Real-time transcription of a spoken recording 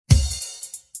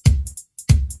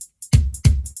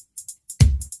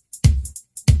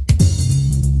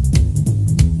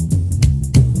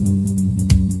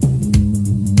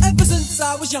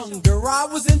was younger, I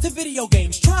was into video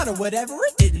games, trying to whatever,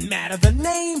 it didn't matter the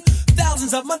name.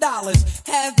 Thousands of my dollars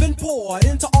have been poured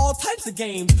into all types of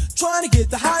games, trying to get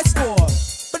the high score.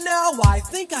 But now I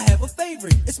think I have a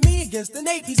favorite. It's me against the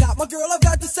Nate. He's got my girl, I've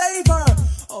got to save her.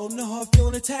 Oh no, I feel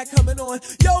an attack coming on.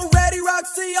 Yo, Ready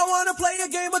Roxy, I wanna play a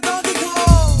game of Donkey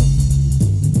Kong.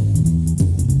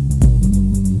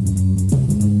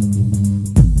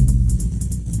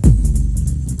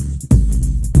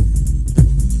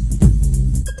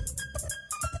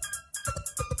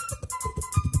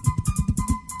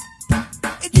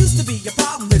 A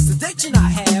problem, this addiction I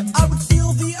have. I would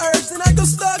feel the urge and I'd go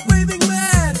start raving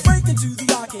mad. Break into the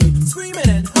arcade, screaming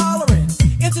and hollering,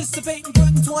 anticipating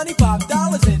putting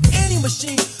 $25 in any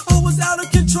machine. I was out of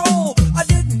control. I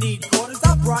didn't need quarters,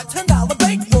 I brought $10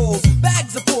 bankrolls,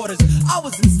 bags of quarters. I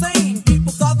was insane.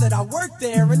 People thought that I worked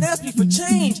there and asked me for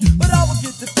change, but I would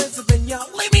get defensive and yell,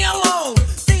 leave me alone.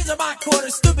 These are my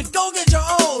quarters, stupid, go get your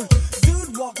own.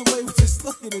 Dude walked away with this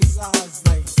look in his eyes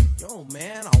like, yo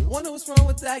man, I wonder what's wrong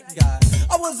with that guy.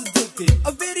 I was addicted,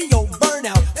 a video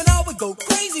burnout, and I would go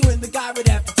crazy when the guy would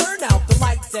have to turn out the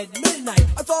lights at midnight.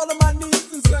 I fall on my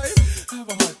knees and say, have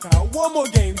a heart, pal, one more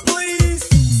game, please.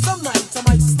 Some nights I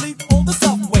might sleep on the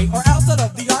subway or outside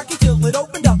of the arcade till it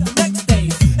opened up the next day.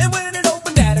 And when it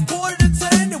opened at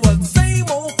 9:45, it was the same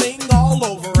old thing all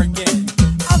over again.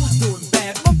 I was doing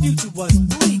bad, my future was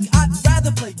bleak. I'd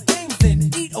rather play games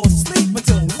than eat or sleep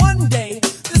until one day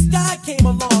this guy came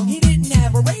along. He didn't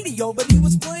have a radio, but he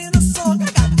was playing a song.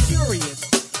 I got curious,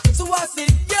 so I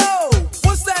said, yo,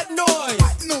 what's that noise?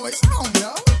 What noise? I don't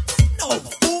know. No,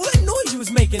 fool, what noise you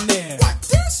was making there? What,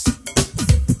 this?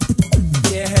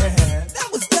 Yeah, that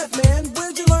was Death Man.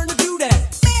 Where'd you learn to do that?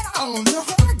 Man, I don't know.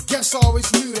 I guess I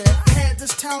always knew that. I had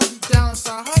this talent deep down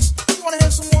inside. Hush, you wanna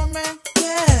hear some more, man?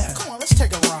 Yeah. Come on, let's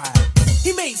take a ride.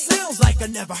 He made sounds like I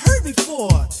never heard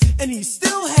before, and he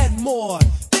still had more.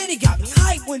 Then he got me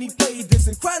hyped when he played this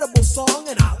incredible song,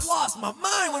 and I lost my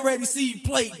mind when Ready C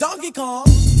played Donkey Kong.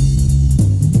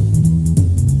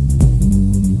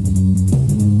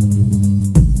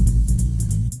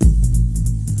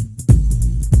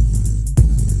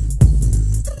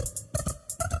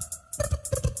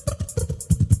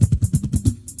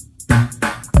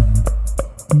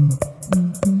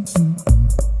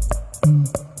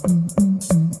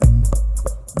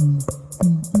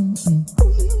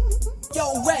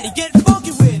 Yo, Ready, get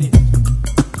funky with it.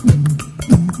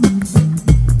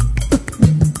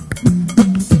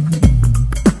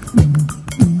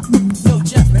 Yo,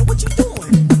 Jeff, man, what you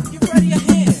doing? You ready your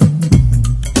hand?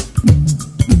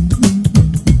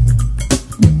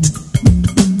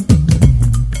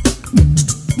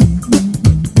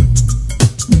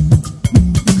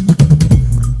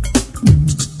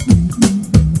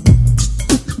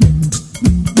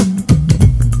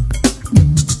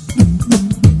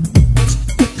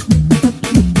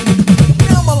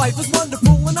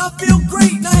 I feel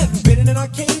great, and I haven't been in an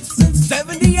arcade since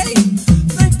 '78.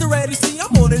 Thanks to Ready C,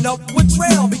 I'm on an upward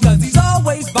trail because he's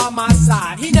always by my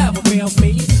side. He never fails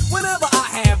me. Whenever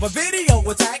I have a video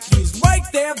attack, he's right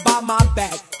there by my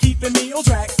back, keeping me on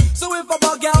track. So if I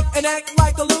bug out and act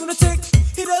like a lunatic,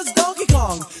 he does Donkey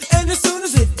Kong. And as soon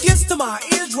as it gets to my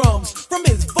eardrums, from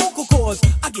his vocal cords,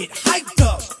 I get hyped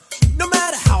up. No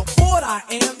matter how bored I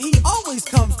am, he always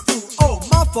comes through. Oh,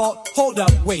 my fault. Hold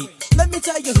up, wait. Let me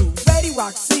tell you who Ready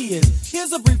Roxy is.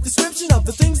 Here's a brief description of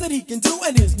the things that he can do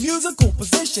and his musical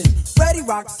position. Ready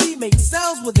Roxy makes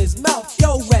sounds with his mouth.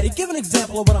 Yo, Ready, give an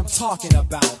example of what I'm talking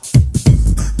about.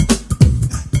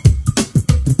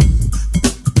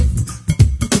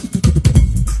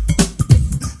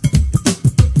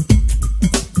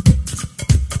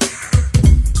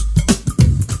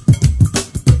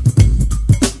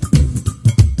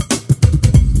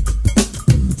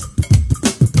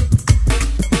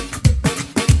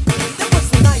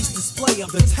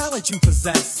 Of the talent you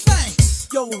possess. Thanks.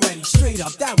 Yo, Ready, straight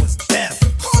up, that was death.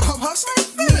 Hold up, Hush, I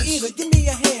ain't Me finished. either, give me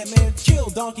a hand, man. Kill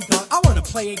Donkey Kong. I wanna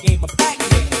play a game of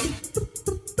Pac-Man.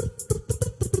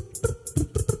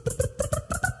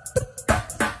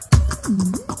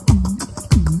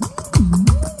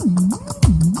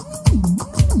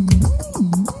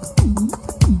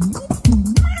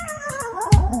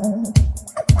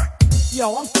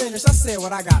 Yo, I'm finished, I said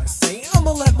what I gotta say.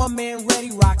 I'ma let my man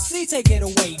Ready Roxy take it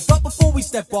away. But before we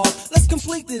step off, let's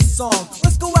complete this song.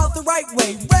 Let's go out the right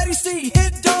way. Ready C,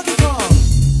 hit Donkey Kong.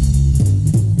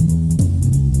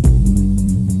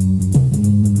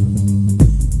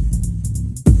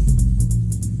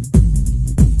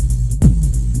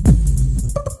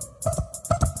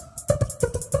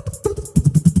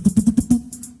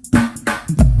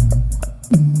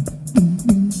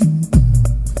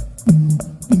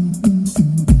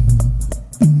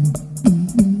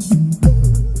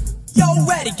 Go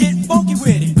at it, get funky with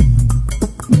it.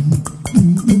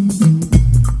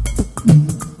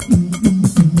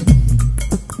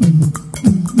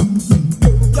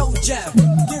 Yo, Jeff,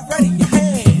 get ready, your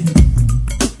hand.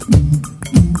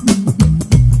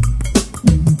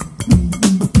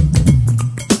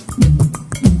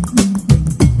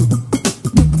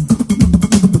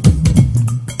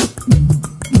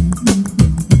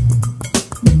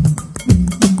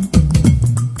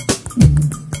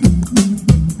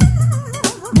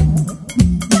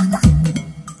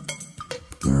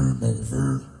 Game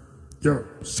over. Yo,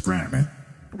 scram, man.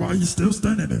 Why are you still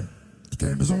standing there? The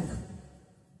game is over.